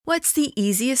What's the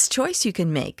easiest choice you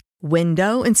can make?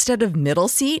 Window instead of middle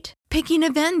seat? Picking a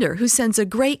vendor who sends a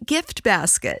great gift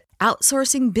basket?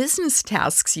 Outsourcing business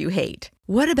tasks you hate?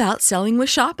 What about selling with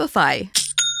Shopify?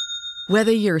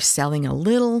 Whether you're selling a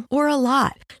little or a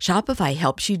lot, Shopify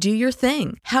helps you do your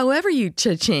thing, however you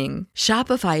cha-ching.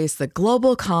 Shopify is the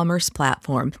global commerce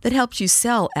platform that helps you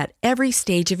sell at every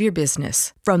stage of your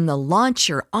business. From the launch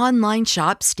your online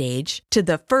shop stage to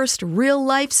the first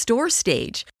real-life store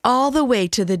stage, all the way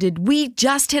to the did we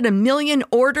just hit a million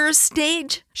orders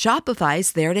stage.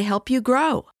 Shopify's there to help you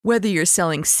grow. Whether you're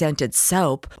selling scented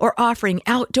soap or offering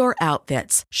outdoor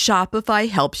outfits, Shopify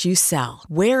helps you sell.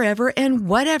 Wherever and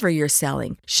whatever you're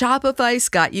selling, Shopify's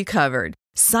got you covered.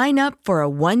 Sign up for a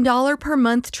 $1 per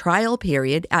month trial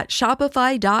period at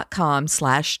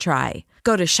shopify.com/try.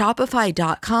 Go to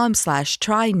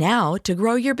shopify.com/try now to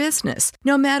grow your business,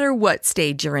 no matter what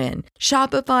stage you're in.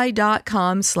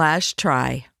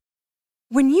 Shopify.com/try.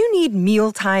 When you need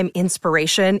mealtime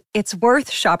inspiration, it's worth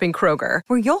shopping Kroger,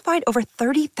 where you'll find over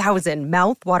 30,000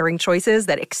 mouth-watering choices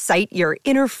that excite your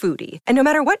inner foodie. And no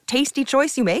matter what tasty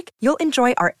choice you make, you'll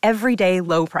enjoy our everyday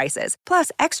low prices, plus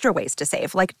extra ways to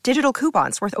save, like digital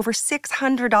coupons worth over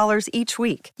 $600 each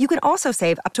week. You can also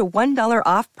save up to $1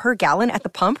 off per gallon at the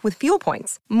pump with fuel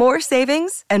points. More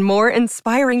savings and more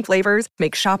inspiring flavors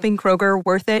make shopping Kroger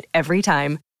worth it every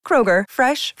time. Kroger,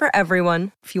 fresh for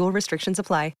everyone. Fuel restrictions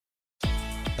apply.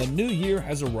 A new year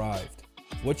has arrived.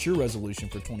 What's your resolution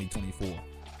for 2024?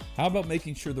 How about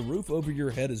making sure the roof over your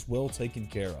head is well taken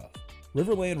care of?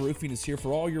 Riverland Roofing is here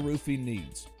for all your roofing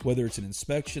needs. Whether it's an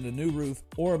inspection, a new roof,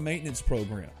 or a maintenance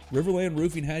program, Riverland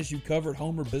Roofing has you covered,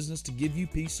 home or business, to give you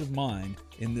peace of mind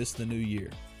in the new year.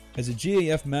 As a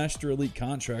GAF Master Elite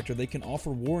contractor, they can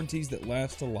offer warranties that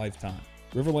last a lifetime.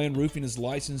 Riverland Roofing is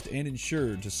licensed and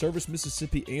insured to service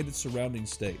Mississippi and its surrounding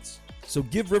states. So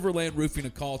give Riverland Roofing a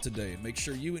call today and make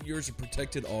sure you and yours are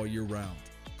protected all year round.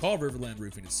 Call Riverland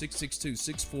Roofing at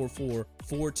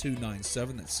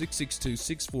 662-644-4297. That's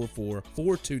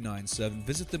 662-644-4297.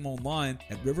 Visit them online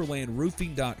at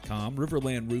riverlandroofing.com,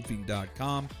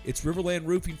 riverlandroofing.com. It's Riverland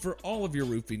Roofing for all of your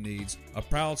roofing needs, a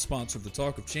proud sponsor of the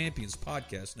Talk of Champions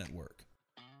podcast network.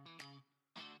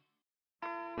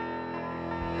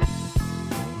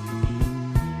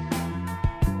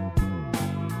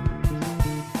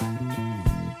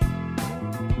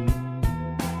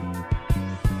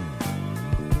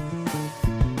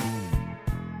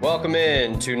 Welcome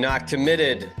in to Not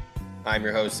Committed. I'm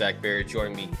your host, Zach Berry.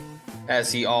 Join me,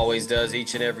 as he always does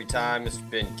each and every time, Mr.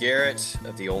 Ben Garrett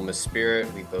of the Ole Miss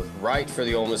Spirit. We both write for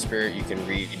the Ole Miss Spirit. You can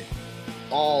read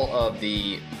all of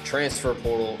the transfer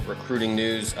portal, recruiting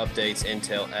news, updates,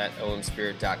 intel at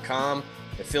omspirit.com.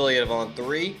 Affiliate of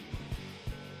On3.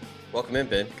 Welcome in,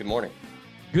 Ben. Good morning.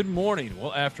 Good morning.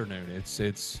 Well, afternoon. It's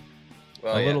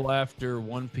little after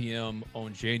 1 p.m.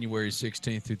 on January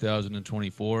 16th,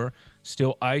 2024.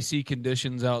 Still icy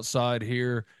conditions outside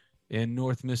here in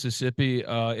North Mississippi,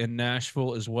 in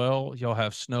Nashville as well. Y'all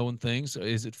have snow and things.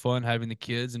 Is it fun having the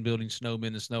kids and building snowmen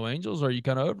and snow angels, or are you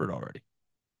kind of over it already?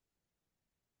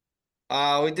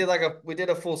 We did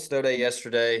a full snow day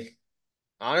yesterday.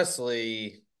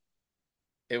 Honestly,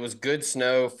 it was good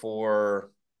snow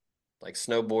for like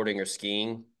snowboarding or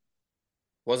skiing.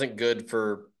 Wasn't good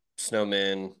for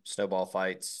snowmen, snowball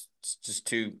fights. It's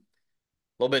just a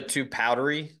little bit too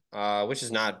powdery, which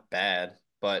is not bad.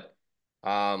 But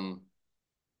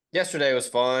yesterday was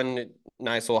fun.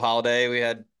 Nice little holiday. We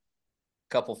had a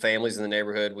couple families in the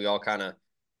neighborhood. We all kind of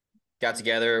got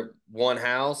together one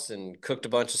house and cooked a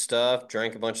bunch of stuff,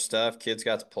 drank a bunch of stuff. Kids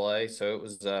got to play, so it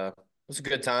was a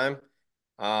good time.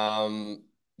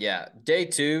 Day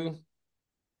 2,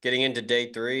 getting into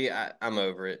day 3, I'm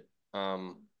over it.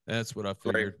 That's what I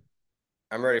figured.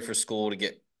 I'm ready for school to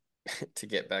get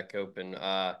back open.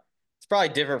 It's probably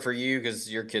different for you because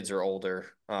your kids are older.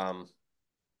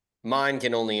 Mine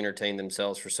can only entertain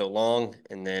themselves for so long,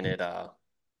 and then it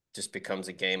just becomes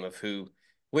a game of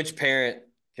which parent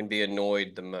can be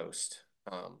annoyed the most.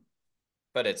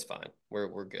 But it's fine.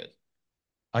 We're good.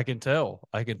 I can tell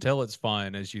it's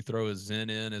fine. As you throw a Zen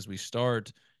in as we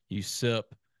start, you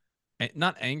sip, and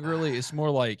not angrily. It's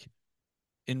more like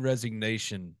in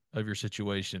resignation of your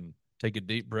situation. Take a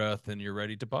deep breath, and you're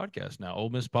ready to podcast now.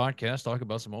 Ole Miss podcast, talk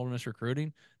about some Ole Miss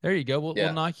recruiting. There you go. We'll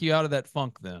knock you out of that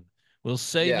funk then. We'll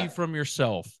save you from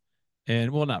yourself. And,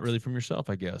 well, not really from yourself,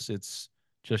 I guess. It's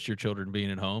just your children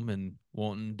being at home and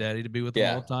wanting daddy to be with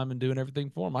them all the time and doing everything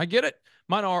for them. I get it.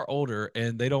 Mine are older,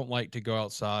 and they don't like to go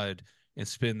outside and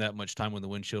spend that much time when the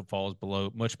windshield falls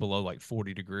much below like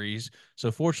 40 degrees.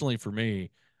 So fortunately for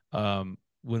me,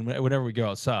 whenever we go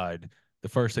outside, the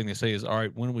first thing they say is, all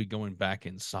right, when are we going back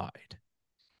inside?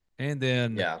 And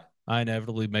then Yeah. I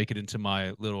inevitably make it into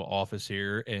my little office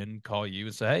here and call you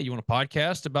and say, hey, you want a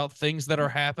podcast about things that are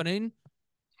happening?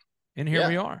 And here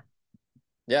we Yeah. are.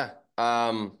 Yeah.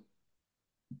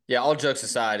 Yeah. All jokes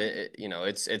aside,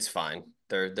 it's fine.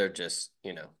 They're just,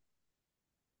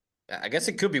 I guess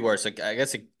it could be worse. Like, I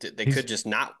guess they He's could just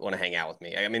not want to hang out with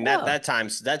me. I mean, yeah, that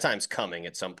time's coming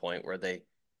at some point where they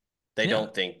yeah.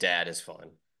 don't think dad is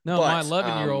fun. No, my But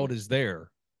 11-year-old is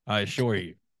there. I assure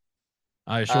you.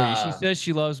 I assure you. She uh says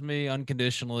she loves me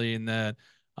unconditionally and that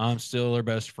I'm still her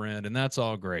best friend, and that's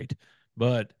all great.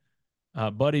 But,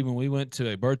 buddy, when we went to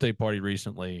a birthday party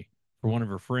recently for one of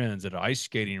her friends at an ice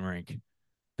skating rink,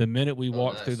 the minute we oh,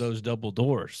 walked through nice. those double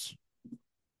doors,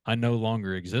 I no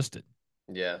longer existed.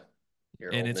 Yeah. You're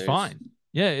And old it's news. fine.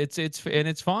 Yeah,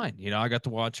 it's fine. I got to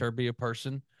watch her be a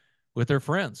person with her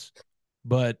friends.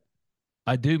 But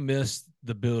I do miss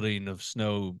the building of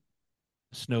snowmen,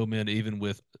 even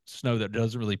with snow that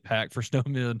doesn't really pack for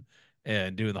snowmen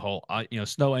and doing the whole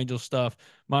snow angel stuff.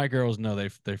 My girls know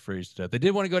they freeze to death. They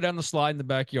did want to go down the slide in the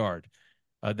backyard.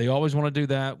 They always want to do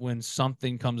that when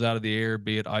something comes out of the air,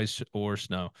 be it ice or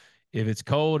snow. If it's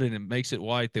cold and it makes it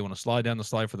white, they want to slide down the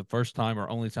slide for the first time or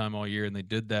only time all year, and they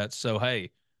did that. So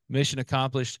hey, mission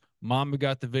accomplished. Mama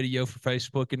got the video for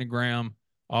Facebook and the gram.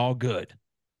 All good.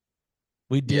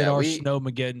 We did Yeah, our we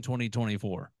Snowmageddon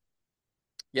 2024.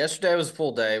 yesterday was a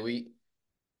full day.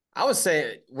 I was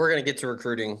saying we're gonna get to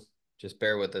recruiting. Just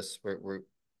bear with us. We're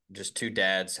just two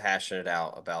dads hashing it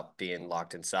out about being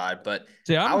locked inside. But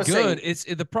See, I I'm was good.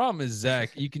 saying, The problem is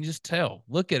Zach. You can just tell.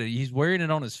 Look at it. He's wearing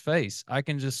it on his face. I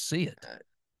can just see it.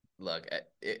 look,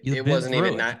 it, You've it been wasn't through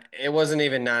even it. nine. It wasn't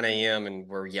even 9 a.m. and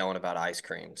we're yelling about ice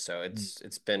cream. So Mm,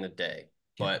 it's been a day.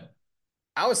 God. But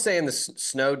I was saying the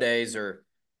snow days are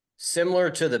similar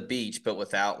to the beach, but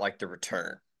without like the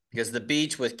return. Because the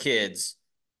beach with kids,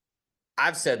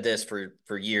 I've said this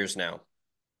for years now.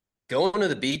 Going to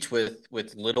the beach with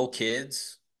little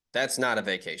kids, that's not a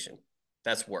vacation.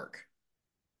 That's work.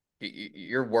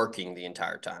 You're working the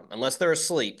entire time. Unless they're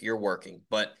asleep, you're working.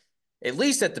 But at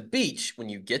least at the beach, when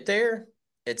you get there,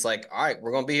 it's like, all right,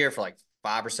 we're gonna be here for like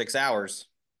 5 or 6 hours.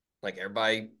 Like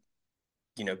everybody,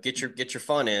 get your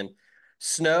fun in.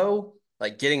 Snow,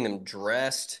 like getting them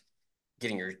dressed,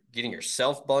 getting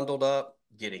yourself bundled up,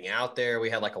 getting out there. We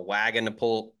had like a wagon to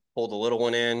pull the little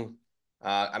one in.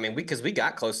 I mean, because we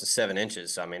got close to 7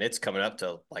 inches. So, I mean, it's coming up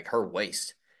to like her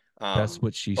waist. That's Um,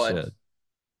 what she but said.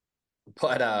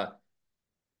 but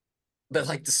but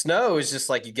like the snow is just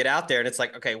like you get out there and it's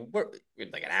like, okay, we're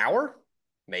like an hour,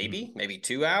 Mm. maybe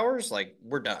 2 hours, like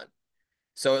we're done.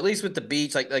 So at least with the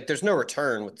beach, like there's no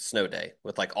return with the snow day,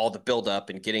 with like all the buildup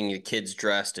and getting the kids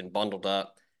dressed and bundled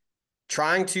up.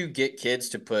 Trying to get kids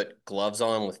to put gloves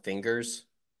on with fingers,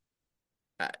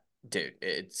 uh, dude,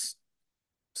 it's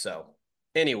so.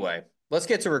 Anyway, let's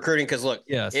get to recruiting because look,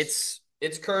 Yes.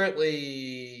 it's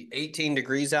currently 18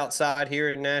 degrees outside here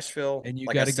in Nashville. And you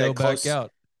Like I got to go said, back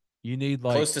out. You need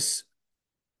close like, to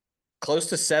close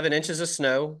to 7 inches of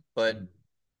snow, but mm,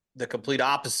 the complete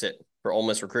opposite for Ole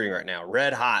Miss recruiting right now.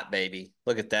 Red hot, baby.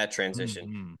 Look at that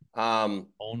transition. mhm, Um,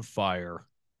 on fire.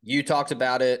 you talked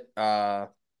about it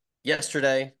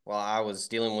yesterday while I was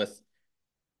dealing with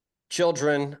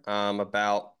children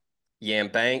about Yam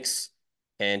Banks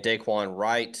and Daquan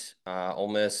Wright. Ole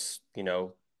Miss,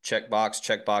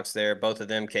 checkbox there. Both of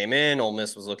them came in. Ole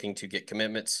Miss was looking to get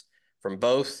commitments from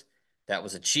both. That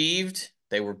was achieved.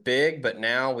 They were big, but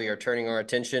now we are turning our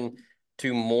attention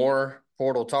to more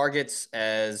portal targets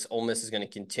as Ole Miss is going to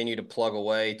continue to plug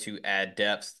away to add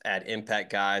depth, add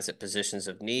impact guys at positions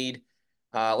of need.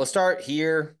 Let's start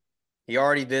here. He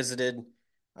already visited.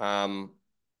 Um,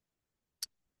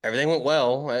 Everything went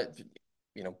well.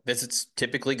 Visits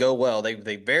typically go well.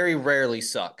 They very rarely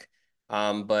suck.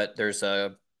 But there's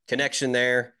a connection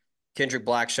there. Kendrick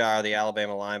Blackshire, the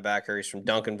Alabama linebacker, he's from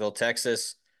Duncanville,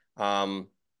 Texas. Um,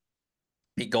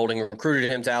 Pete Golding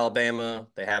recruited him to Alabama.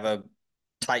 They have a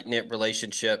tight knit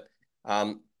relationship.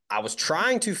 I was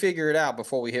trying to figure it out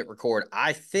before we hit record.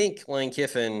 I think Lane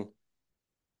Kiffin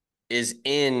is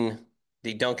in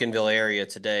the Duncanville area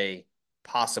today,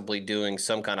 possibly doing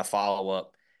some kind of follow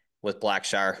up with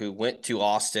Blackshire, who went to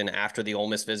Austin after the Ole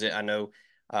Miss visit. I know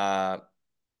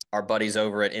our buddies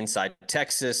over at Inside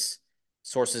Texas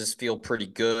sources feel pretty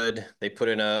good. They put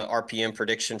in a RPM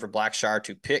prediction for Blackshire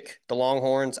to pick the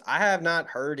Longhorns. I have not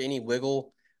heard any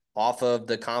wiggle off of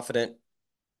the confident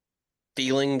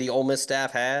feeling the Ole Miss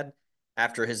staff had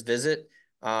after his visit.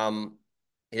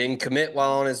 He didn't commit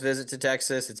while on his visit to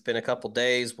Texas. It's been a couple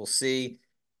days. We'll see.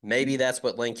 Maybe that's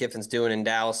what Lane Kiffin's doing in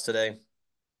Dallas today.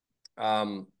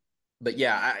 But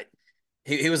yeah,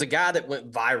 he was a guy that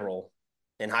went viral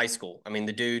in high school. I mean,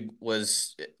 the dude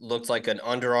looked like an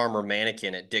Under Armour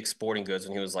mannequin at Dick's Sporting Goods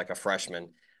when he was like a freshman.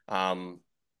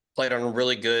 Played on a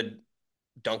really good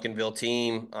Duncanville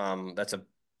team. That's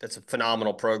a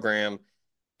phenomenal program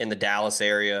in the Dallas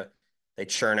area. They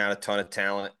churn out a ton of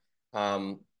talent.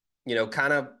 Kind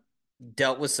of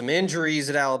dealt with some injuries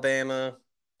at Alabama,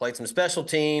 played some special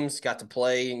teams, got to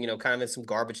play, kind of in some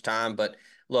garbage time. But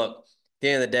look, at the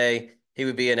end of the day, he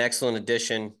would be an excellent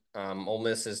addition. Ole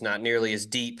Miss is not nearly as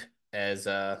deep as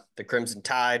the Crimson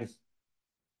Tide.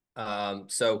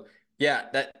 So yeah,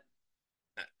 that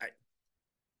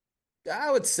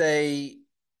I would say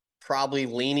probably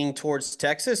leaning towards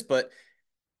Texas, but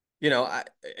I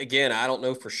don't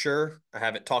know for sure. I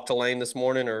haven't talked to Lane this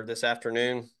morning or this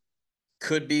afternoon.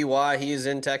 Could be why he is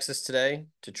in Texas today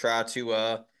to try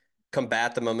to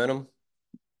combat the momentum.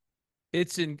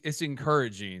 It's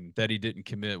encouraging that he didn't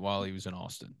commit while he was in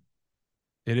Austin.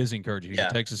 It is encouraging. He's a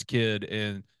Texas kid,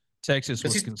 and Texas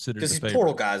was considered the favorite.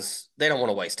 Portal guys, they don't want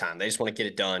to waste time. They just want to get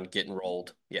it done, get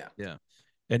enrolled. Yeah. Yeah.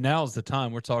 And now's the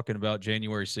time. We're talking about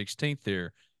January 16th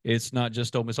there. It's not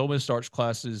just Ole Miss. Ole Miss starts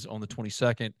classes on the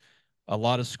 22nd. A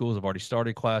lot of schools have already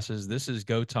started classes. This is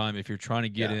go time if you're trying to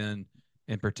get in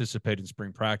and participate in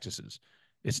spring practices.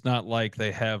 It's not like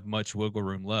they have much wiggle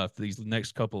room left. These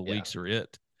next couple of weeks are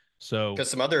it. So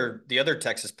because the other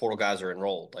Texas portal guys are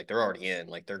enrolled, like they're already in,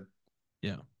 like they're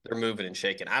moving and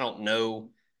shaking. I don't know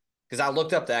because I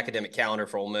looked up the academic calendar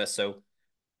for Ole Miss. So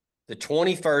the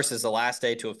 21st is the last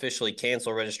day to officially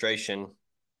cancel registration.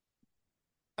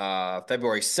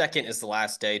 February 2nd is the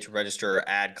last day to register or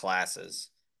add classes.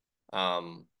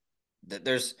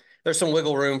 There's some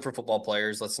wiggle room for football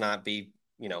players. Let's not be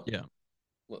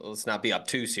let's not be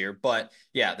obtuse here, but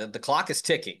yeah, the clock is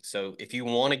ticking. So if you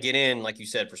want to get in, like you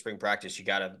said, for spring practice, you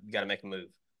gotta make a move.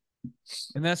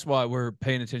 And that's why we're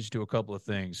paying attention to a couple of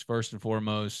things. First and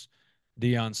foremost,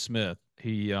 Deion Smith.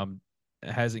 He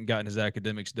hasn't gotten his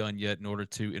academics done yet in order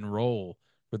to enroll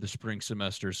for the spring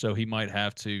semester. So he might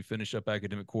have to finish up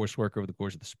academic coursework over the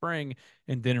course of the spring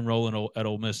and then enroll at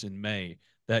Ole Miss in May.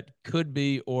 That could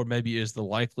be, or maybe is the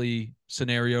likely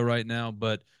scenario right now.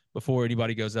 But before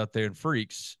anybody goes out there and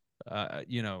freaks,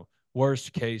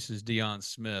 worst case is Deion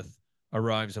Smith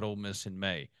arrives at Ole Miss in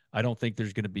May. I don't think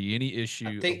there's going to be any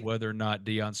issue of whether or not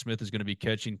Deion Smith is going to be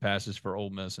catching passes for Ole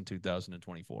Miss in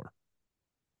 2024.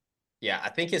 Yeah, I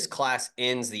think his class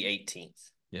ends the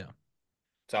 18th. Yeah.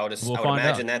 So I would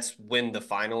imagine that's when the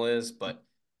final is. But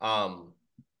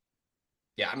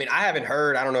yeah, I mean, I haven't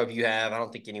heard. I don't know if you have. I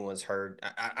don't think anyone's heard.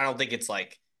 I don't think it's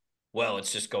like, well,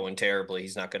 it's just going terribly.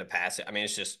 He's not going to pass it. I mean,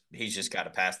 he's just got to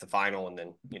pass the final, and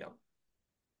then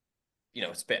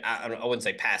it's I wouldn't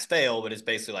say pass fail, but it's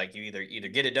basically like you either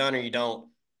get it done or you don't.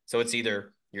 So it's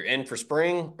either you're in for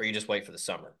spring or you just wait for the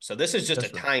summer. So this is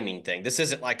just timing thing. This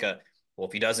isn't like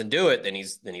if he doesn't do it, then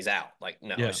he's out. Like,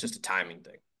 no, it's just a timing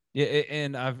thing. Yeah,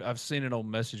 and I've seen it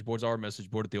on message boards, our message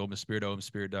board at the Ole Miss Spirit,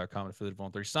 OleMissSpirit.com, and affiliate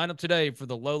of On3. Sign up today for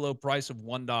the low price of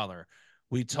 $1.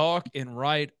 We talk and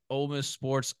write Ole Miss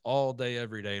sports all day,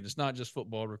 every day. And it's not just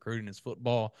football recruiting. It's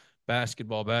football,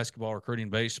 basketball recruiting,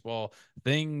 baseball,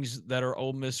 things that are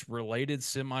Ole Miss related,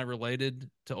 semi-related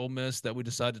to Ole Miss that we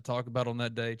decide to talk about on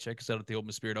that day. Check us out at the Ole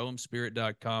Miss Spirit,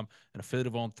 OleMissSpirit.com, and affiliate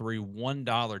of On3,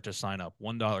 $1 to sign up.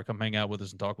 $1. Come hang out with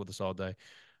us and talk with us all day.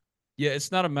 Yeah,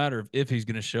 it's not a matter of if he's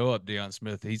going to show up, Deion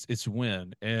Smith. It's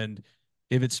when. And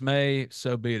if it's May,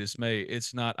 so be it. It's May.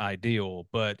 It's not ideal,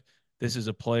 but this is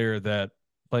a player that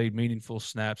played meaningful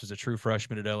snaps as a true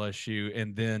freshman at LSU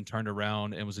and then turned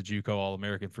around and was a JUCO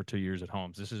All-American for 2 years at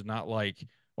Holmes. This is not like,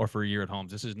 or for a year at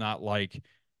Holmes. This is not like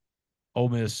Ole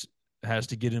Miss has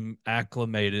to get him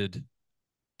acclimated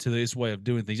to this way of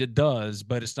doing things. It does,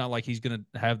 but it's not like he's going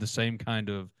to have the same kind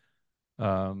of,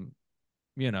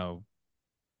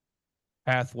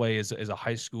 pathway as a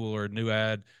high school or a new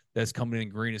ad that's coming in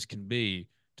green as can be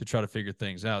to try to figure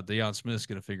things out. Deion Smith's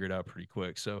going to figure it out pretty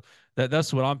quick. So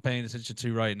that's what I'm paying attention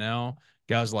to right now.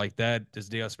 Guys like that. Does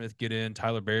Deion Smith get in?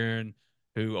 Tyler Barron,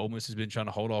 who Ole Miss has been trying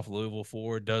to hold off Louisville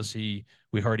for, does he?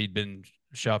 We heard he'd been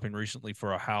shopping recently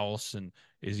for a house, and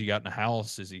is he gotten a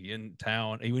house? Is he in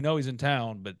town? We know he's in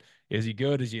town, but is he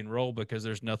good? Is he enrolled? Because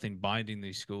there's nothing binding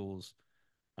these schools.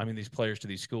 I mean, these players to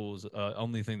these schools.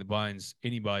 Only thing that binds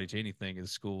anybody to anything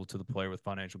is school to the player with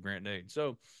financial grant and aid.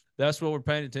 So that's what we're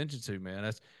paying attention to,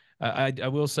 man. I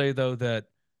will say though that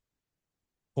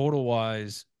portal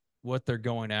wise, what they're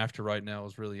going after right now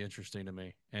is really interesting to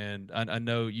me. And I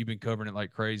know you've been covering it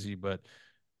like crazy, but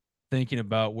thinking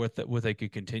about what they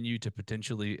could continue to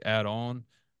potentially add on.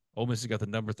 Ole Miss has got the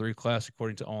number 3 class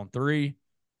according to On3,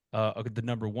 the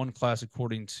number 1 class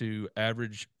according to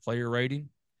average player rating.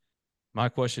 My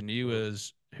question to you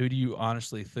is, who do you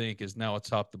honestly think is now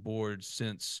atop the board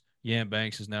since Yam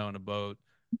Banks is now in the boat?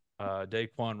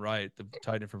 Daquan Wright, the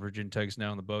tight end for Virginia Tech, is now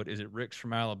in the boat. Is it Ricks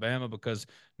from Alabama? Because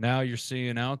now you're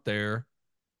seeing out there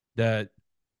that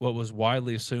what was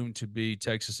widely assumed to be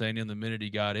Texas A&M the minute he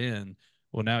got in,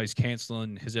 well, now he's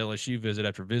canceling his LSU visit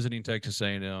after visiting Texas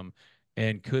A&M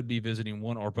and could be visiting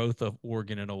one or both of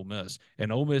Oregon and Ole Miss.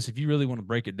 And Ole Miss, if you really want to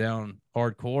break it down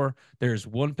hardcore, there's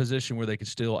one position where they could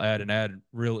still add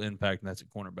real impact, and that's at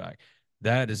cornerback.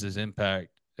 That is as impact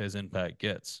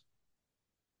gets.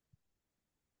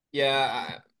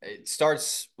 Yeah, it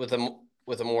starts with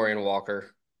a Morian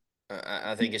Walker.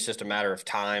 I think it's just a matter of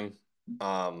time.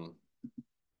 And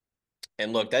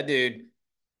look, that dude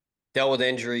dealt with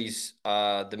injuries.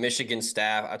 The Michigan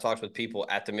staff, I talked with people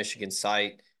at the Michigan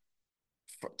site,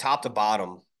 top to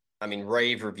bottom. I mean,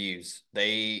 rave reviews.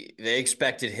 They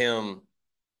expected him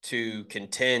to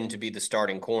contend to be the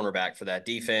starting cornerback for that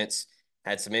defense.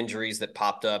 Had some injuries that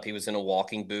popped up. He was in a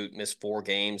walking boot, missed 4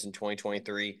 games in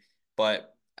 2023.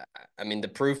 But I mean, the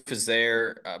proof is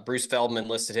there. Bruce Feldman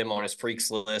listed him on his freaks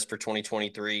list for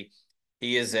 2023.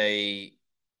 He is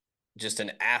just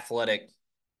an athletic.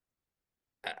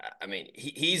 I mean,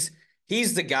 he's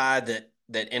the guy that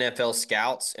NFL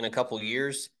scouts in a couple of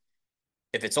years.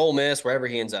 If it's Ole Miss, wherever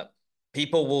he ends up,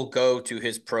 people will go to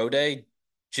his pro day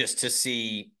just to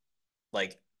see,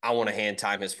 like, I want to hand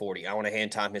time his 40. I want to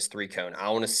hand time his 3-cone. I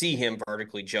want to see him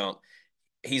vertically jump.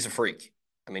 He's a freak.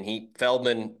 I mean,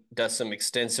 Feldman does some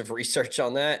extensive research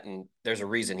on that, and there's a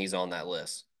reason he's on that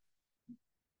list.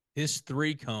 His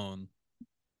 3-cone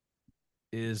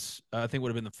is, I think, would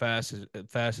have been the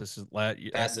fastest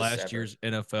last year's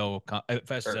NFL,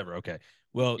 fastest ever. Okay.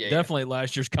 Well, definitely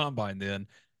last year's combine then.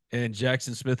 And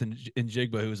Jackson Smith and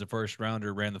Jigba, who was a first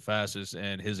rounder, ran the fastest,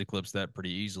 and his eclipsed that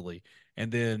pretty easily.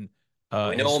 And then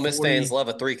we know Ole Miss fans love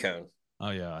a 3-cone.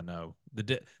 Oh yeah, I know.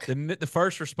 The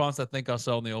first response I think I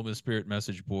saw on the Ole Miss Spirit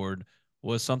message board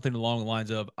was something along the lines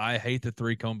of, "I hate the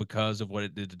 3-cone because of what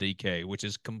it did to DK," which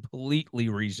is completely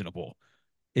reasonable.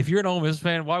 If you're an Ole Miss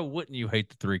fan, why wouldn't you hate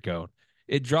the 3-cone?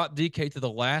 It dropped DK to the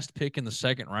last pick in the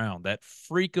second round. That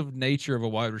freak of nature of a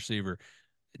wide receiver.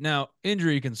 Now,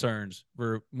 injury concerns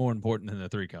were more important than the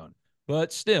 3-cone.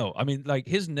 But still, I mean, like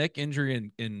his neck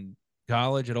injury in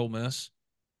college at Ole Miss,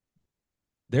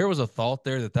 there was a thought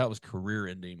there that was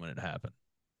career-ending when it happened.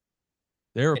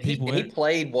 There were people. He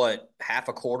played, half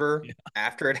a quarter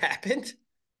after it happened?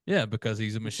 Yeah, because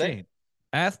he's a machine.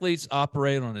 Athletes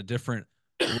operate on a different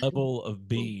level of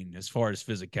being as far as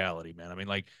physicality, man. I mean,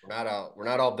 like we're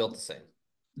not all built the same.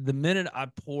 The minute I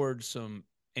poured some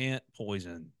ant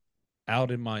poison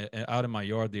out in my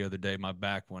yard the other day, my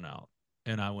back went out,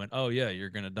 and I went, "Oh yeah, you're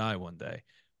gonna die one day."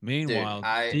 Meanwhile,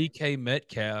 DK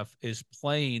Metcalf is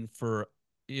playing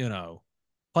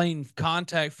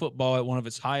contact football at one of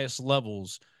its highest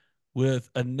levels with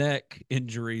a neck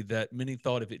injury that many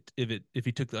thought if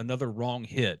he took another wrong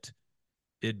hit,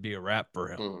 it'd be a wrap for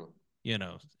him.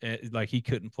 Like he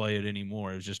couldn't play it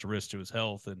anymore. It was just a risk to his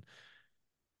health. And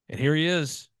here he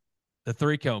is, the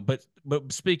 3-cone. But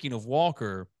speaking of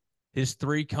Walker, his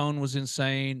 3-cone was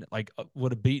insane. Like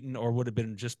would have beaten or would have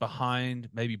been just behind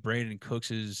maybe Brandon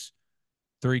Cooks's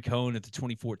 3-cone at the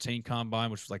 2014 combine,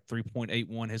 which was like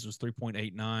 3.81. His was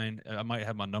 3.89. I might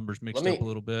have my numbers mixed up a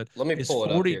little bit. Let me pull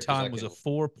it up. His 40 time was a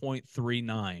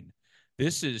 4.39.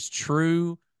 This is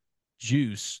true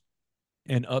juice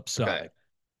and upside.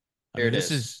 Okay.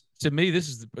 This is to me. This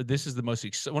is the most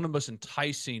one of the most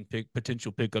enticing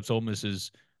potential pickups Ole Miss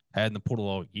has had in the portal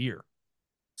all year.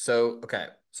 So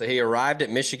he arrived at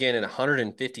Michigan at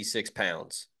 156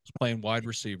 pounds. He's playing wide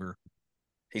receiver.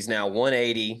 He's now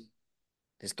 180.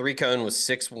 His 3-cone was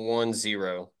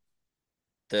 610.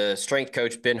 The strength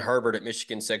coach, Ben Herbert at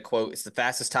Michigan, said, quote, "It's the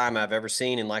fastest time I've ever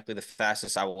seen and likely the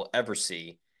fastest I will ever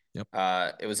see." Yep.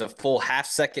 It was a full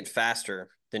half-second faster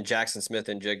than Jackson Smith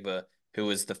and Jigba, who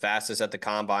was the fastest at the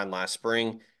combine last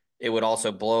spring. It would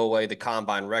also blow away the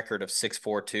combine record of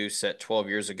 6.42 set 12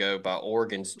 years ago by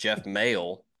Oregon's Jeff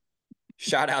Mayle.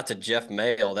 Shout out to Jeff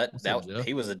Mayle.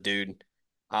 He was a dude.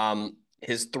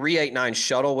 His 3.89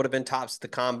 shuttle would have been tops at the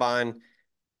combine.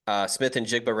 Smith and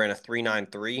Jigba ran a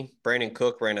 3.93. Brandon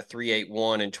Cook ran a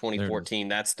 3.81 in 2014.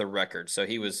 That's the record. So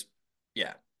he was,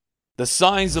 yeah. The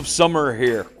signs of summer are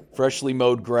here. Freshly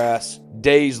mowed grass,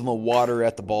 days on the water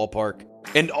at the ballpark,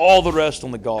 and all the rest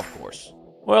on the golf course.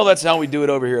 Well, that's how we do it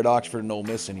over here at Oxford and Ole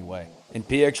Miss anyway. And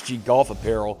PXG Golf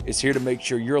Apparel is here to make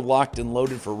sure you're locked and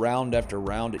loaded for round after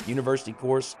round at University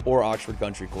Course or Oxford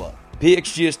Country Club.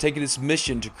 PXG has taken its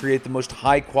mission to create the most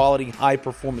high-quality,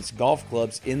 high-performance golf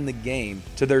clubs in the game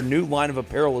to their new line of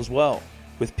apparel as well.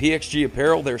 With PXG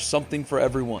Apparel, there's something for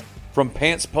everyone. From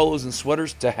pants, polos, and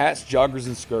sweaters to hats, joggers,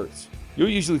 and skirts. You'll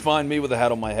usually find me with a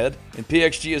hat on my head, and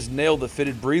PXG has nailed the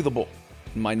fitted breathable,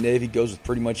 and my navy goes with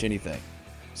pretty much anything.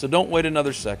 So don't wait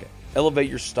another second. Elevate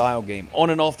your style game on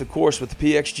and off the course with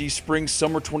the PXG Spring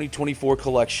Summer 2024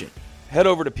 collection. Head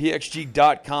over to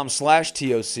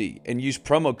pxg.com/TOC and use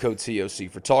promo code TOC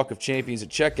for Talk of Champions at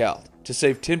checkout to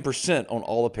save 10% on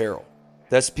all apparel.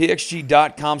 That's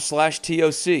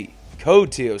pxg.com/TOC,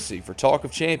 code TOC for Talk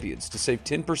of Champions to save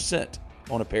 10%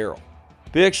 on apparel.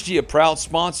 PXG, a proud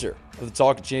sponsor of the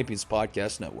Talk of Champions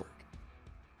podcast network.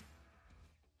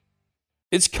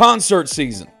 It's concert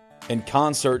season, and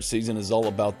concert season is all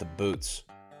about the boots.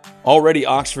 Already,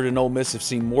 Oxford and Ole Miss have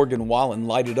seen Morgan Wallen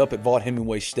light it up at Vaught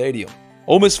Hemingway Stadium.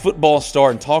 Ole Miss football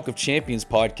star and Talk of Champions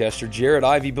podcaster Jared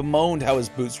Ivey bemoaned how his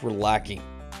boots were lacking.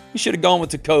 He should have gone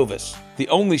with Tecovas, the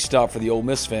only stop for the Ole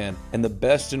Miss fan and the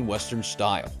best in Western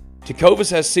style. Tecovas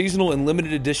has seasonal and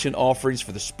limited edition offerings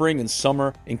for the spring and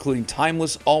summer, including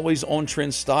timeless, always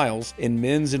on-trend styles in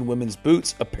men's and women's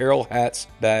boots, apparel, hats,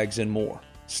 bags, and more.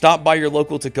 Stop by your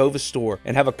local Tecovas store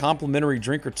and have a complimentary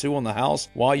drink or two on the house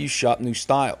while you shop new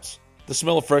styles. The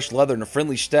smell of fresh leather and a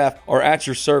friendly staff are at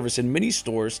your service, and many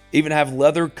stores even have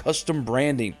leather custom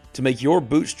branding to make your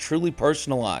boots truly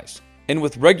personalized. And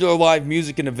with regular live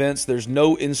music and events, there's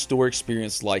no in-store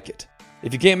experience like it.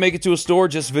 If you can't make it to a store,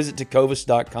 just visit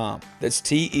tecovas.com. That's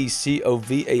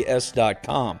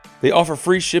TECOVAS.com. They offer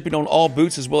free shipping on all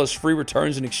boots as well as free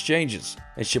returns and exchanges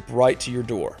and ship right to your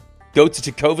door. Go to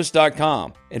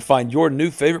tecovas.com and find your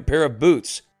new favorite pair of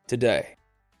boots today.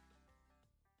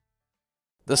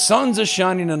 The sun's a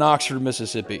shining in Oxford,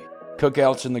 Mississippi.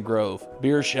 Cookouts in the Grove,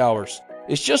 beer showers.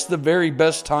 It's just the very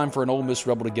best time for an Ole Miss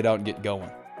Rebel to get out and get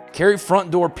going. Carry front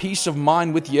door peace of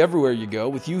mind with you everywhere you go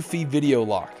with UFI Video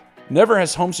Lock. Never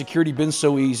has home security been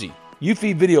so easy.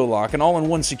 UFI Video Lock, an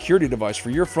all-in-one security device for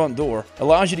your front door,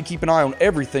 allows you to keep an eye on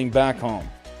everything back home.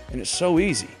 And it's so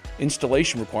easy.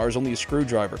 Installation requires only a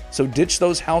screwdriver, so ditch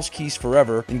those house keys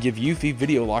forever and give UFI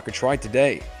Video Lock a try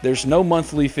today. There's no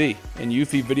monthly fee, and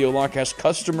UFI Video Lock has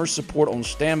customer support on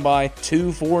standby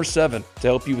 24/7 to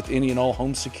help you with any and all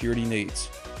home security needs.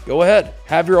 Go ahead,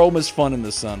 have your Ole Miss fun in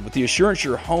the sun with the assurance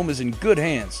your home is in good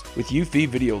hands with UFI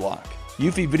Video Lock.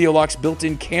 UFI Video Lock's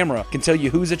built-in camera can tell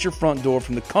you who's at your front door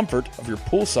from the comfort of your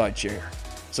poolside chair.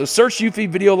 So search UFI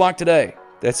Video Lock today.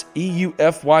 That's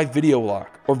EUFY Video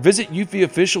Lock. Or visit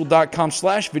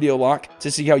UFIofficial.com/Video Lock to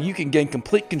see how you can gain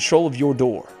complete control of your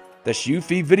door. That's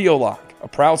UFI Video Lock, a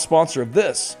proud sponsor of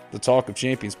this, the Talk of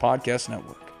Champions podcast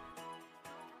network.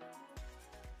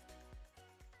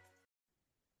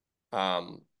 I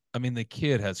mean, the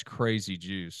kid has crazy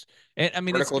juice. And I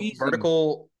mean,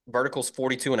 vertical's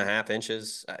 42.5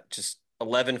 inches, just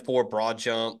 11.4 broad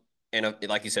jump, and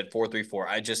like you said, 4.34.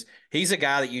 He's a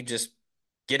guy that you just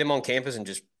get him on campus and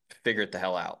just figure it the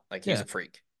hell out. Like, he's a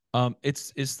freak.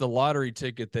 It's the lottery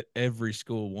ticket that every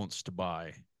school wants to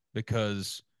buy,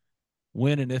 because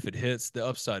when and if it hits, the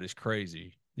upside is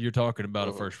crazy. You're talking about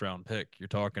a first-round pick. You're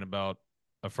talking about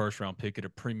a first-round pick at a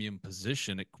premium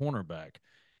position at cornerback.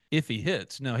 If he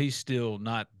hits, now he's still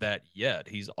not that yet.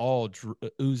 He's all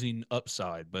oozing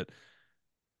upside, but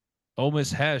Ole Miss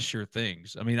has sure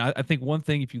things. I mean, I think one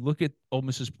thing, if you look at Ole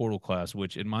Miss's portal class,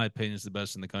 which in my opinion is the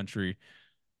best in the country,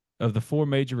 of the four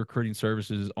major recruiting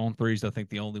services, On3's I think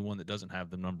the only one that doesn't have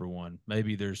them number one.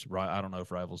 Maybe there's, I don't know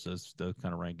if Rivals does those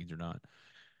kind of rankings or not.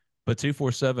 But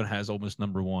 247 has Ole Miss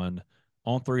number one.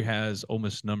 On3 has Ole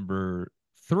Miss number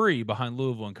 3 behind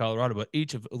Louisville and Colorado, but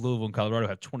each of Louisville and Colorado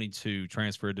have 22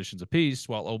 transfer additions apiece,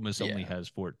 while Ole Miss only has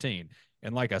 14.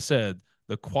 And like I said,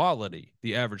 the quality,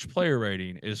 the average player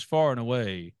rating is far and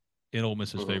away in Ole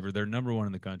Miss's favor. They're number one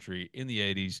in the country in the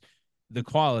 80s. The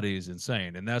quality is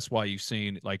insane, and that's why you've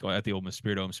seen, like at the Ole Miss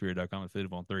Spirit, OleMissSpirit.com, and Fit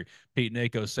on 3, Pete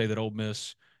Nako say that Ole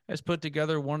Miss has put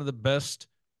together one of the best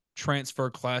transfer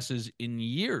classes in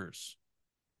years.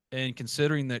 And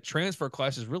considering that transfer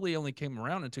classes really only came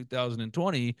around in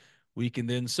 2020, we can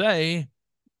then say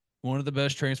one of the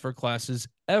best transfer classes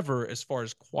ever as far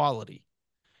as quality.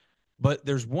 But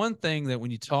there's one thing that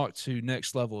when you talk to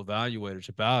next level evaluators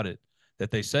about it,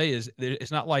 that they say is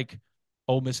it's not like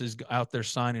Ole Miss is out there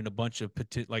signing a bunch of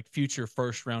future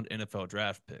first-round NFL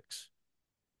draft picks.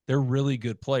 They're really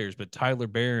good players, but Tyler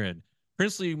Barron,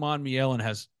 Princely Umanmielen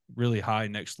has really high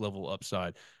next-level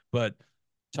upside. But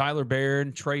Tyler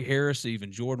Barron, Trey Harris,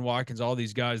 even Jordan Watkins, all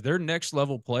these guys, they're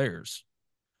next-level players.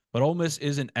 But Ole Miss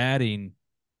isn't adding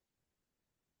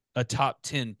a top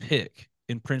 10 pick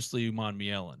in Princely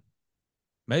Umanmielen.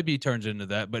 Maybe he turns into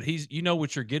that, but you know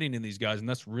what you're getting in these guys, and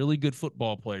that's really good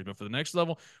football players. But for the next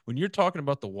level, when you're talking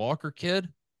about the Walker kid,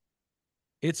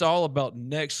 it's all about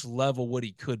next level what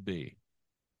he could be.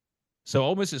 So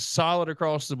Ole Miss is solid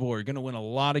across the board. Going to win a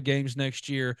lot of games next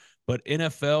year, but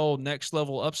NFL next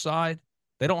level upside,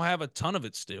 they don't have a ton of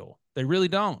it still. They really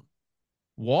don't.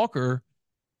 Walker,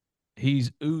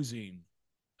 he's oozing.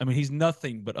 I mean, he's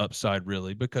nothing but upside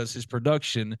really because his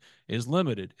production is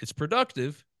limited. It's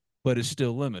productive, but it's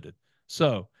still limited.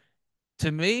 So,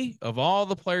 to me, of all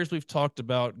the players we've talked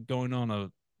about going on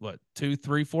a 2,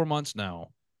 3, 4 months now,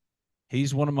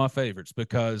 he's one of my favorites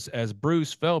because as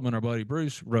Bruce Feldman, our buddy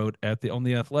Bruce, wrote on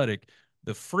the Athletic,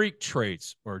 the freak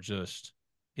traits are just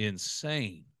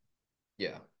insane.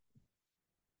 Yeah.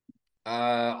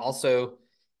 Also, a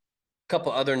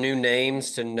couple other new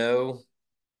names to know.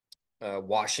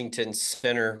 Washington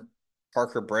center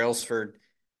Parker Brailsford,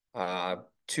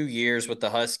 2 years with the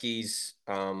Huskies.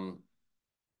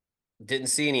 Didn't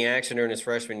see any action during his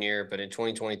freshman year, but in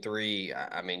 2023,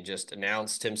 I mean, just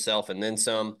announced himself and then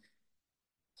some.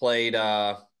 Played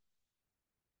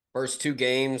first 2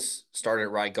 games, started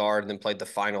at right guard, and then played the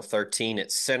final 13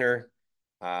 at center.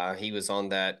 He was on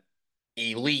that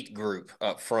elite group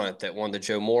up front that won the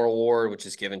Joe Moore Award, which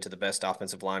is given to the best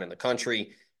offensive line in the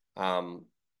country.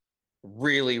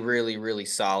 Really, really, really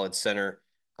solid center.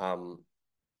 Kind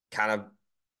of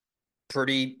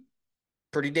pretty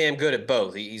damn good at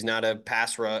both. He's not a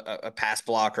pass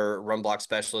blocker, run block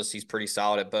specialist. He's pretty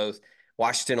solid at both.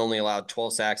 Washington only allowed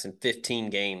 12 sacks in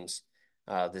 15 games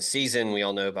this season. We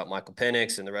all know about Michael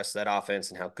Penix and the rest of that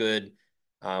offense and how good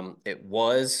it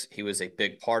was. He was a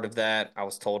big part of that. I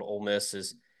was told Ole Miss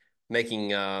is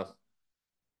making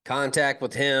contact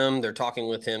with him. They're talking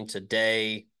with him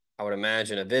today. I would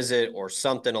imagine a visit or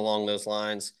something along those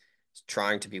lines. It's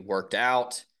trying to be worked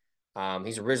out.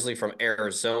 He's originally from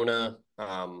Arizona.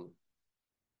 I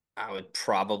would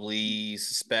probably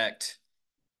suspect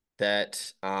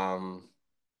that, I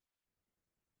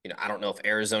don't know if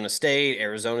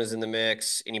Arizona's in the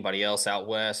mix, anybody else out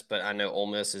west, but I know Ole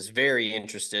Miss is very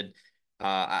interested.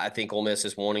 I think Ole Miss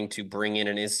is wanting to bring in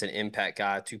an instant impact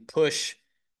guy to push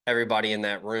everybody in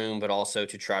that room, but also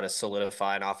to try to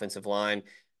solidify an offensive line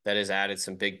that has added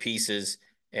some big pieces.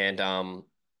 And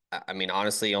I mean,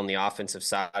 honestly, on the offensive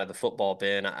side of the football,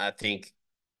 Ben, I think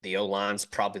the O-line's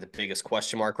probably the biggest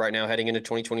question mark right now heading into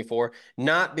 2024.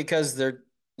 Not because they're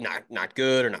not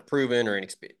good or not proven or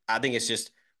inexperienced. I think it's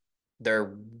just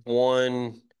they're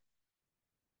one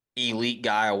elite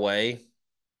guy away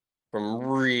from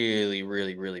really,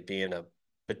 really, really being a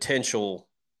potential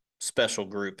special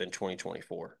group in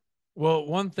 2024. Well,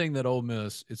 one thing that Ole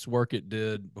Miss, its work it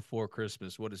did before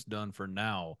Christmas, what it's done for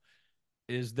now,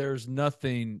 is there's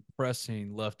nothing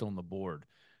pressing left on the board.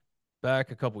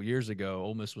 Back a couple years ago,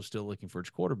 Ole Miss was still looking for its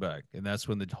quarterback, and that's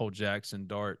when the whole Jackson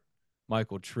Dart,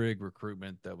 Michael Trigg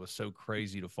recruitment that was so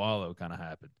crazy to follow kind of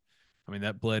happened. I mean,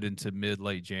 that bled into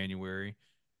late January,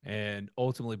 and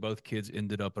ultimately both kids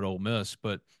ended up at Ole Miss.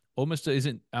 But Ole Miss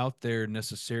isn't out there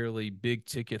necessarily big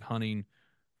ticket hunting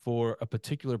for a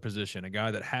particular position, a guy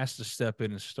that has to step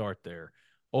in and start there.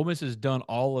 Ole Miss has done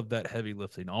all of that heavy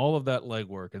lifting, all of that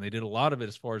legwork, and they did a lot of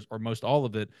it or most all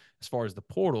of it as far as the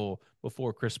portal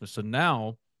before Christmas. So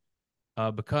now,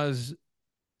 because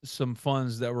some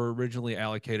funds that were originally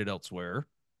allocated elsewhere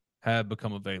have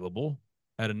become available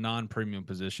at a non-premium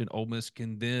position, Ole Miss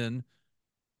can then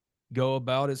go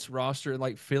about its roster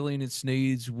like filling its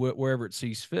needs wherever it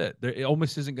sees fit. Ole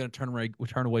Miss isn't going to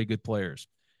turn away good players.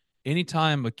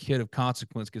 Anytime a kid of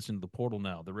consequence gets into the portal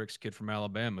now, the Ricks kid from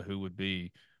Alabama, who would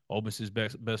be Ole Miss's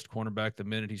best cornerback the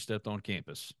minute he stepped on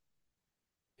campus,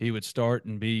 he would start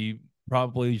and be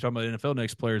probably, you're talking about NFL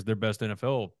next players, their best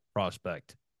NFL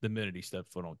prospect the minute he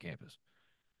stepped foot on campus.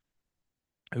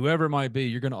 Whoever it might be,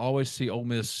 you're going to always see Ole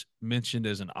Miss mentioned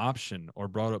as an option or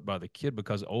brought up by the kid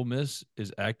because Ole Miss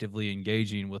is actively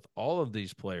engaging with all of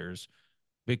these players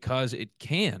because it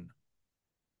can.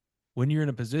 When you're in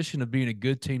a position of being a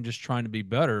good team just trying to be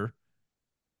better,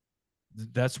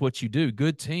 that's what you do.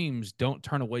 Good teams don't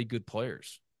turn away good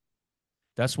players.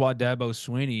 That's why Dabo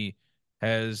Swinney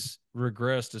has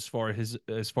regressed as far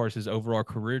as his overall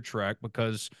career track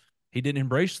because he didn't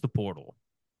embrace the portal.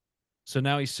 So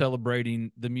now he's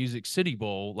celebrating the Music City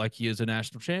Bowl like he is a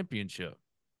national championship.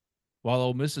 While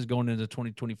Ole Miss is going into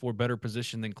 2024 better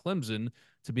position than Clemson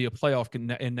to be a playoff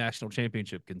and national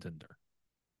championship contender.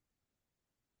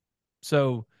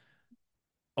 So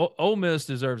Ole Miss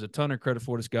deserves a ton of credit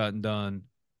for what it's gotten done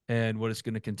and what it's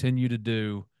going to continue to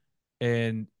do.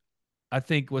 And I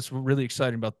think what's really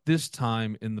exciting about this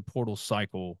time in the portal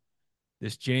cycle,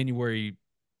 this January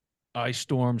ice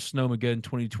storm, snowmageddon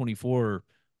 2024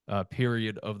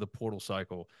 period of the portal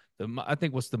cycle, I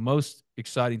think what's the most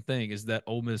exciting thing is that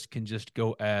Ole Miss can just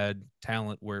go add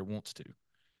talent where it wants to.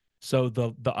 So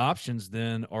the options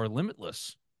then are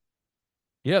limitless.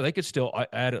 Yeah, they could still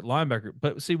add at linebacker,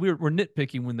 but see, we're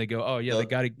nitpicking when they go, oh yeah,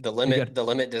 The the limit the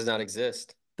limit does not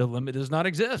exist. the limit does not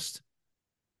exist.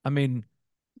 I mean,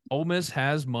 Ole Miss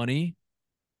has money,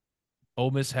 Ole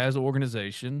Miss has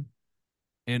organization,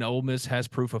 and Ole Miss has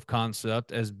proof of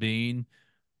concept as being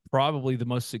probably the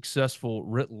most successful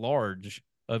writ large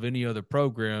of any other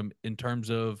program in terms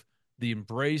of the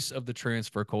embrace of the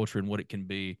transfer culture and what it can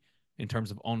be in terms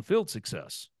of on-field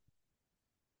success.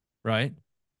 Right?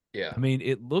 Yeah. I mean,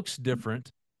 it looks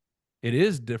different. It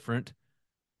is different.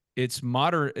 It's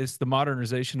modern. It's the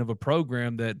modernization of a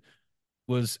program that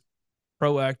was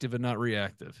proactive and not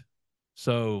reactive.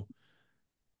 So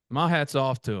my hat's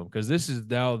off to them because this is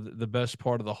now the best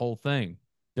part of the whole thing.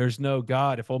 There's no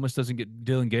God. If Ole Miss doesn't get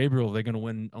Dylan Gabriel, they're going to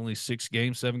win only 6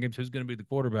 games, 7 games. Who's going to be the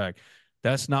quarterback?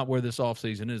 That's not where this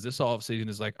offseason is. This offseason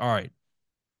is like, all right,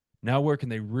 now where can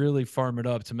they really farm it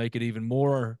up to make it even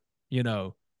more,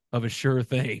 of a sure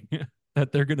thing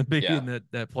that they're going to be in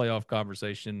that playoff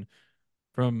conversation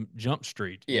from Jump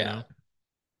Street, Yeah.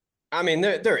 I mean,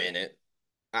 they're in it.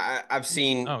 I've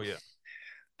seen. Oh yeah.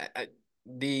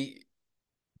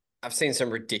 I've seen some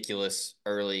ridiculous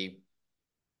early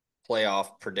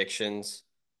playoff predictions,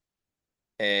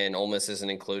 and Ole Miss isn't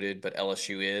included, but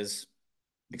LSU is.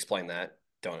 Explain that.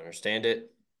 Don't understand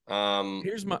it.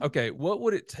 Here's my okay. What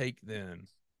would it take then?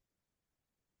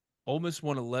 Ole Miss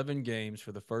won 11 games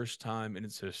for the first time in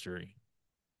its history.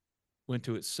 Went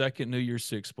to its second New Year's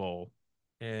Six bowl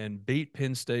and beat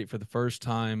Penn State for the first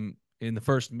time in the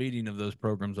first meeting of those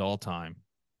programs all time.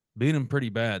 Beat them pretty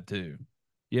bad too.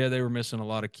 Yeah, they were missing a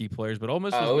lot of key players, but Ole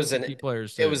Miss was missing key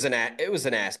players too. It was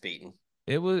an ass beating.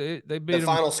 They beat the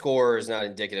final score is not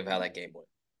indicative of how that game went.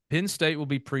 Penn State will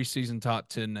be preseason top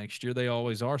 10 next year. They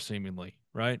always are, seemingly,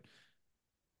 right?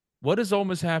 What does Ole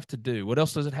Miss have to do? What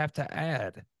else does it have to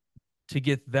add to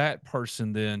get that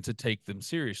person then to take them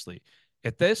seriously?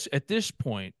 At this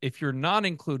point, if you're not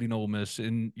including Ole Miss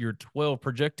in your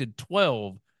projected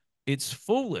 12, it's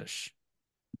foolish.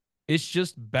 It's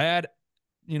just bad,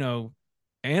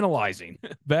 analyzing,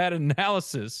 bad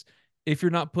analysis if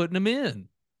you're not putting them in.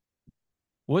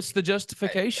 What's the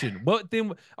justification? What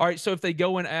then? All right, so if they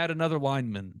go and add another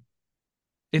lineman,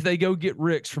 if they go get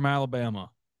Ricks from Alabama,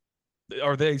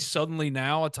 are they suddenly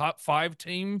now a top 5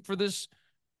 team for this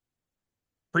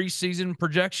preseason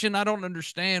projection? I don't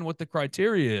understand what the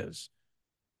criteria is.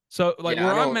 So, where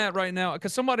I'm at right now,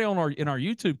 because somebody in our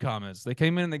YouTube comments, they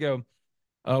came in and they go,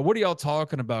 what are y'all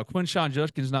talking about? Quinshon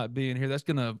Judkins not being here. That's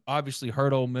going to obviously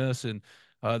hurt Ole Miss, and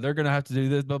they're going to have to do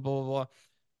this, blah, blah, blah.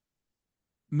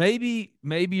 Maybe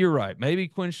you're right. Maybe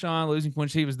Quinshon, losing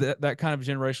Quinshon, he was that kind of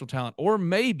generational talent. Or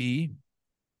maybe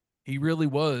he really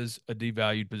was a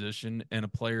devalued position and a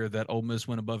player that Ole Miss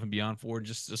went above and beyond for and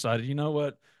just decided, you know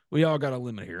what, we all got a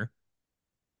limit here.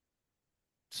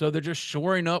 So they're just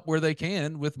shoring up where they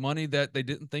can with money that they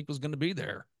didn't think was going to be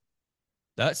there.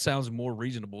 That sounds more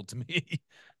reasonable to me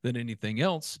than anything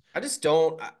else.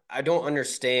 I don't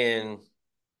understand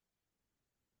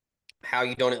how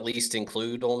you don't at least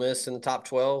include Ole Miss in the top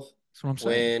 12. That's what I'm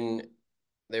saying. When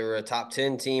they were a top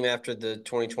 10 team after the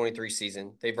 2023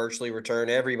 season. They virtually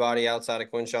returned everybody outside of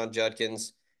Quinshon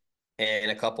Judkins and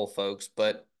a couple folks.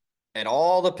 But at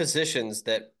all the positions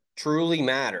that truly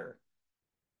matter,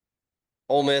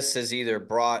 Ole Miss has either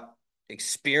brought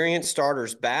experienced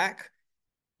starters back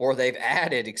or they've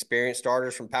added experienced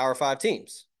starters from Power 5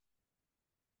 teams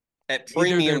at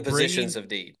premium positions of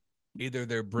need. Either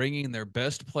they're bringing their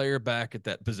best player back at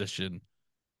that position,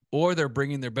 or they're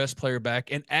bringing their best player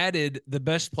back and added the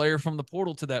best player from the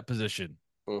portal to that position.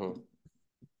 Mm-hmm.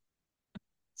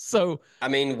 So, I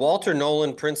mean, Walter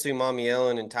Nolan, Princely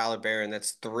Mamielin, and Tyler Barron,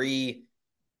 that's 3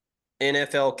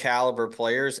 NFL caliber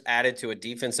players added to a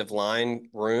defensive line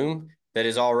room that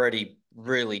is already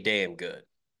really damn good.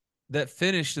 That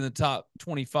finished in the top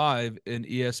 25 in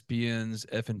ESPN's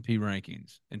F&P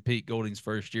rankings in Pete Golding's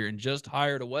first year, and just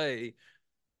hired away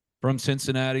from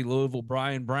Cincinnati, Louisville,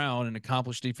 Brian Brown, an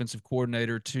accomplished defensive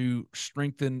coordinator, to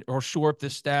strengthen or shore up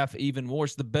this staff even more.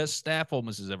 It's the best staff Ole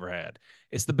Miss has ever had.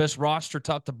 It's the best roster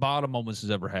top to bottom Ole Miss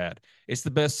has ever had. It's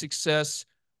the best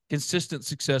consistent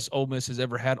success Ole Miss has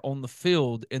ever had on the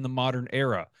field in the modern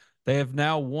era. They have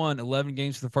now won 11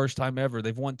 games for the first time ever.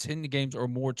 They've won 10 games or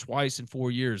more twice in 4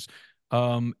 years.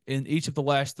 In each of the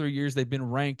last 3 years, they've been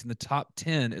ranked in the top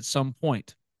 10 at some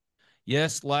point.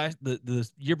 Yes, the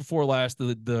year before last,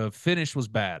 the finish was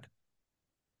bad.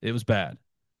 It was bad.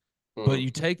 Mm-hmm. But you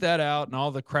take that out and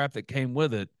all the crap that came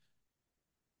with it,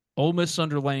 Ole Miss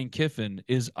under Lane Kiffin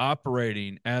is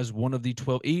operating as one of the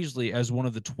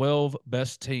 12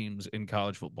 best teams in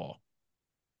college football.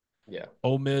 Yeah.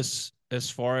 Ole Miss as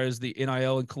far as the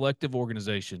NIL and collective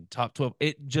organization, top 12.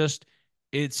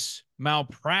 It's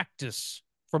malpractice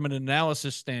from an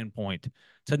analysis standpoint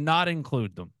to not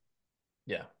include them.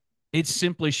 Yeah. It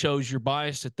simply shows you're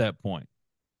biased at that point.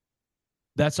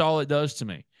 That's all it does to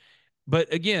me.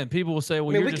 But again, people will say,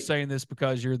 well, you're just saying this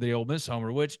because you're the Ole Miss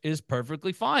homer, which is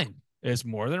perfectly fine. It's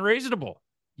more than reasonable.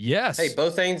 Yes. Hey,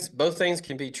 both things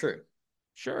can be true.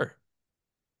 Sure.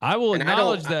 I will And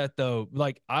acknowledge that, though.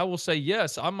 Like, I will say,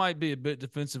 yes, I might be a bit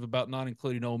defensive about not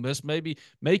including Ole Miss. Maybe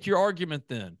make your argument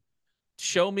then.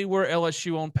 Show me where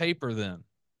LSU on paper then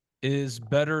is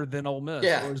better than Ole Miss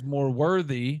or is more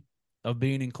worthy of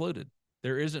being included.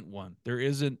 There isn't one. There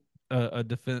isn't a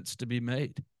defense to be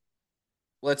made.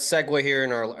 Let's segue here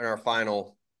in our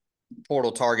final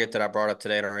portal target that I brought up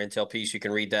today in our intel piece. You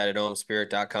can read that at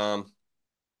ohmspirit.com.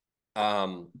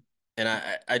 And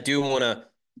I do want to,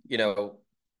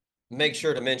 make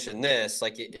sure to mention this.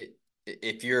 Like,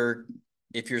 if you're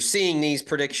seeing these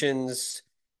predictions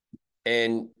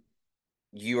and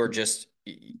you're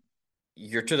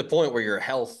to the point where your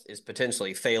health is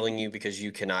potentially failing you because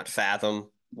you cannot fathom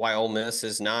why Ole Miss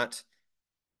is not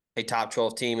a top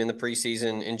 12 team in the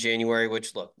preseason in January,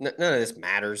 which, look, none of this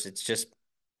matters. It's just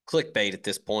clickbait at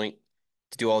this point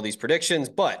to do all these predictions,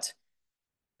 but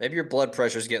maybe your blood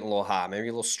pressure is getting a little high, maybe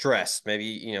a little stressed,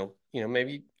 maybe,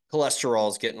 maybe cholesterol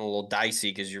is getting a little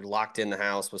dicey because you're locked in the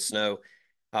house with snow.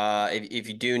 If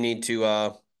you do need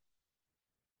to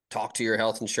talk to your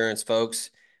health insurance folks,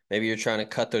 maybe you're trying to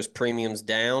cut those premiums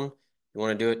down. You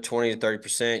want to do it 20 to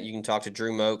 30%, you can talk to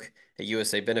Drew Moak at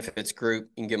USA Benefits Group.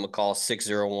 You can give him a call,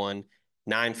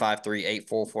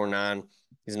 601-953-8449.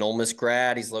 He's an Ole Miss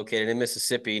grad. He's located in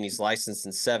Mississippi, and he's licensed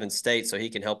in 7 states, so he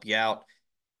can help you out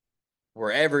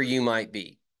wherever you might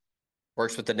be.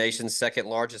 Works with the nation's second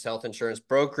largest health insurance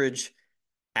brokerage,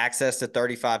 access to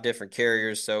 35 different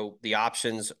carriers, so the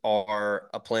options are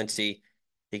aplenty.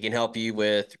 He can help you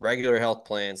with regular health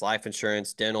plans, life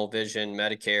insurance, dental, vision,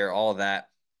 Medicare, all of that.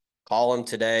 Call him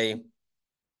today.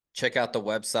 Check out the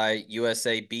website,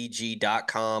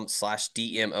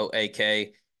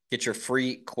 usabg.com/DMOAK. Get your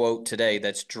free quote today.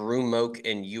 That's Drew Moak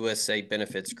and USA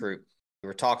Benefits Group.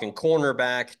 We're talking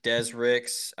cornerback, Dezz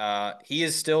Ricks. He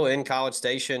is still in College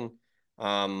Station.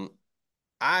 I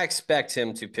expect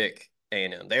him to pick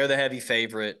A&M. They're the heavy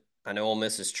favorite. I know Ole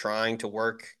Miss is trying to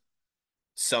work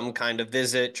some kind of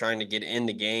visit, trying to get in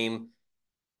the game.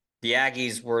 The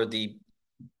Aggies were the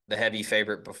heavy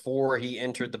favorite before he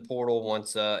entered the portal.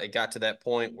 Once it got to that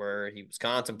point where he was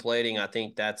contemplating, I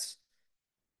think that's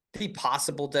the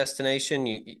possible destination.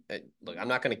 Look, I'm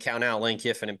not going to count out Lane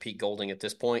Kiffin and Pete Golding at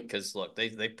this point because, look,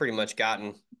 they've pretty much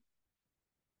gotten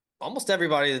almost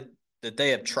everybody that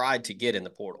they have tried to get in the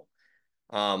portal.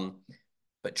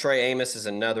 But Trey Amos is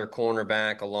another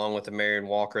cornerback along with Marion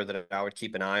Walker that I would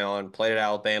keep an eye on. Played at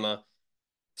Alabama,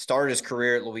 started his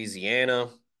career at Louisiana,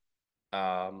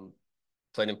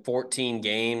 played in 14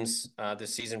 games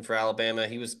this season for Alabama.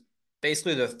 He was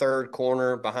basically the third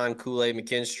corner behind Kool-Aid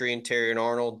McKinstry and Terry and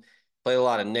Arnold. Played a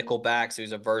lot of nickel back, so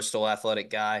he's a versatile,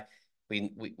 athletic guy.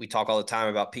 We talk all the time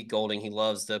about Pete Golding. He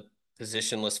loves the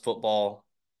positionless football,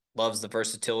 loves the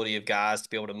versatility of guys to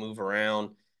be able to move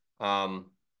around.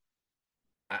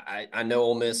 I know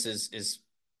Ole Miss is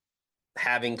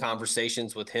having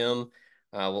conversations with him.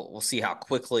 We'll see how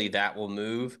quickly that will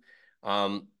move.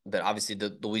 But obviously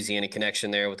the Louisiana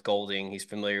connection there with Golding, he's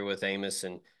familiar with Amos,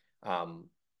 and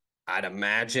I'd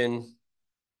imagine,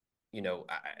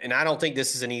 and I don't think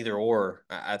this is an either or.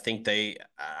 I think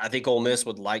Ole Miss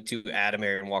would like to add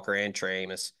Marion Walker and Trey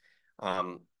Amos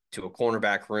to a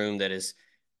cornerback room that is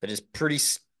pretty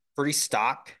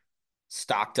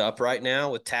stocked up right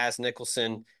now with Taz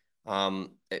Nicholson.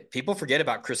 People forget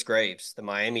about Chris Graves, the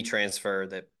Miami transfer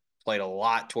that played a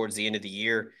lot towards the end of the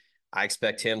year. I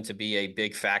expect him to be a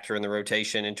big factor in the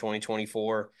rotation in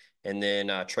 2024. And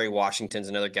then Trey Washington's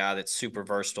another guy that's super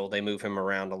versatile. They move him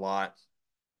around a lot.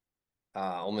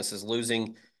 Ole Miss is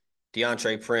losing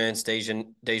DeAndre Prince,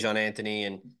 Dejon Anthony,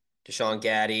 and Deshaun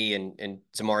Gaddy and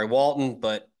Zamari Walton,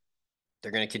 but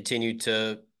they're going to continue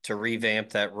to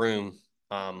revamp that room.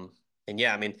 And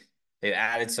yeah, I mean, they've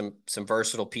added some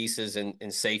versatile pieces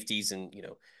and safeties, and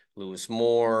Lewis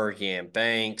Moore, Yam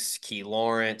Banks, Key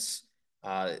Lawrence.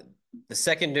 The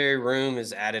secondary room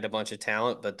has added a bunch of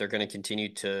talent, but they're going to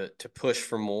continue to push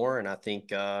for more. And I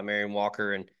think Marion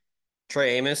Walker and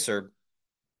Trey Amos are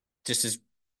just as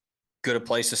good a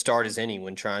place to start as any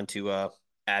when trying to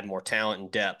add more talent and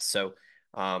depth. So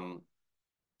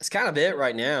that's kind of it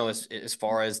right now as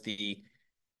far as the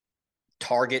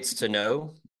targets to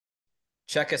know.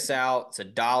 Check us out. It's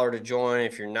 $1 to join.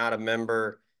 If you're not a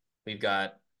member, we've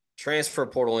got transfer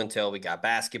portal intel. We got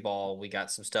basketball. We got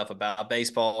some stuff about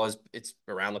baseball as it's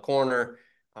around the corner.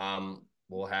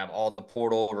 We'll have all the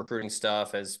portal recruiting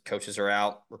stuff as coaches are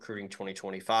out recruiting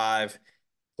 2025.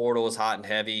 Portal is hot and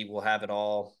heavy. We'll have it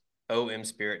all.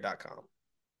 omspirit.com.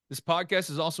 This podcast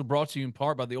is also brought to you in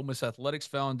part by the Ole Miss Athletics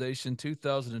Foundation.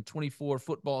 2024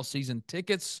 football season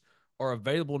tickets are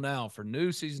available now for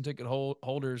new season ticket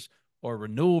holders or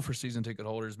renewal for season ticket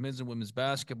holders. Men's and women's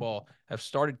basketball have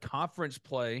started conference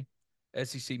play.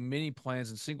 SEC mini plans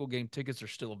and single game tickets are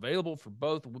still available for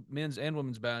both men's and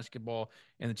women's basketball.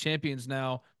 And the champions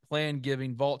now, Plan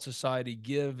Giving, Vault Society,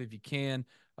 Give if you can.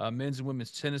 Men's and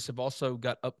women's tennis have also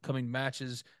got upcoming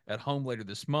matches at home later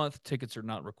this month. Tickets are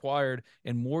not required.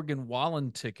 And Morgan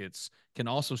Wallen tickets can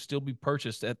also still be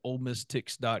purchased at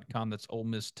OleMissTix.com. That's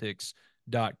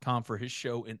OleMissTix.com for his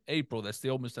show in April. That's the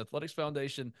Ole Miss Athletics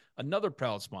Foundation, another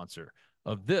proud sponsor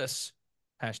of this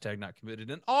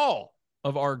 #NotCommitted and all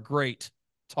of our great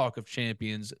Talk of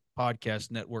Champions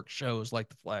podcast network shows like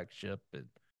the Flagship.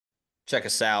 Check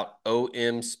us out,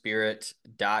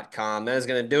 omspirit.com. That is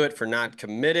going to do it for Not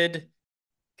Committed.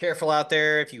 Careful out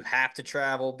there. If you have to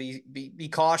travel, be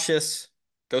cautious.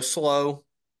 Go slow.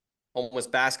 Ole Miss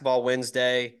basketball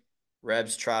Wednesday.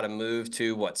 Rebs try to move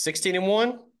to,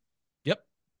 16-1? Yep.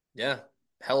 Yeah,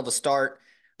 hell of a start.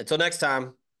 Until next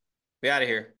time, we out of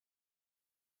here.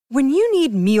 When you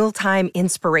need mealtime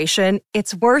inspiration,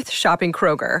 it's worth shopping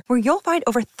Kroger, where you'll find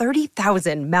over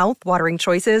 30,000 mouth-watering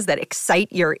choices that excite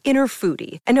your inner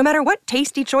foodie. And no matter what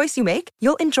tasty choice you make,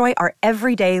 you'll enjoy our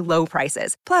everyday low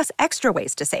prices, plus extra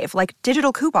ways to save, like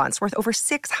digital coupons worth over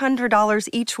 $600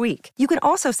 each week. You can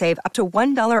also save up to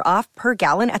 $1 off per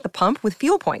gallon at the pump with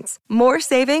fuel points. More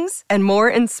savings and more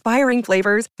inspiring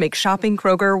flavors make shopping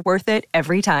Kroger worth it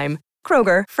every time.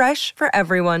 Kroger, fresh for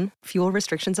everyone. Fuel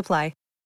restrictions apply.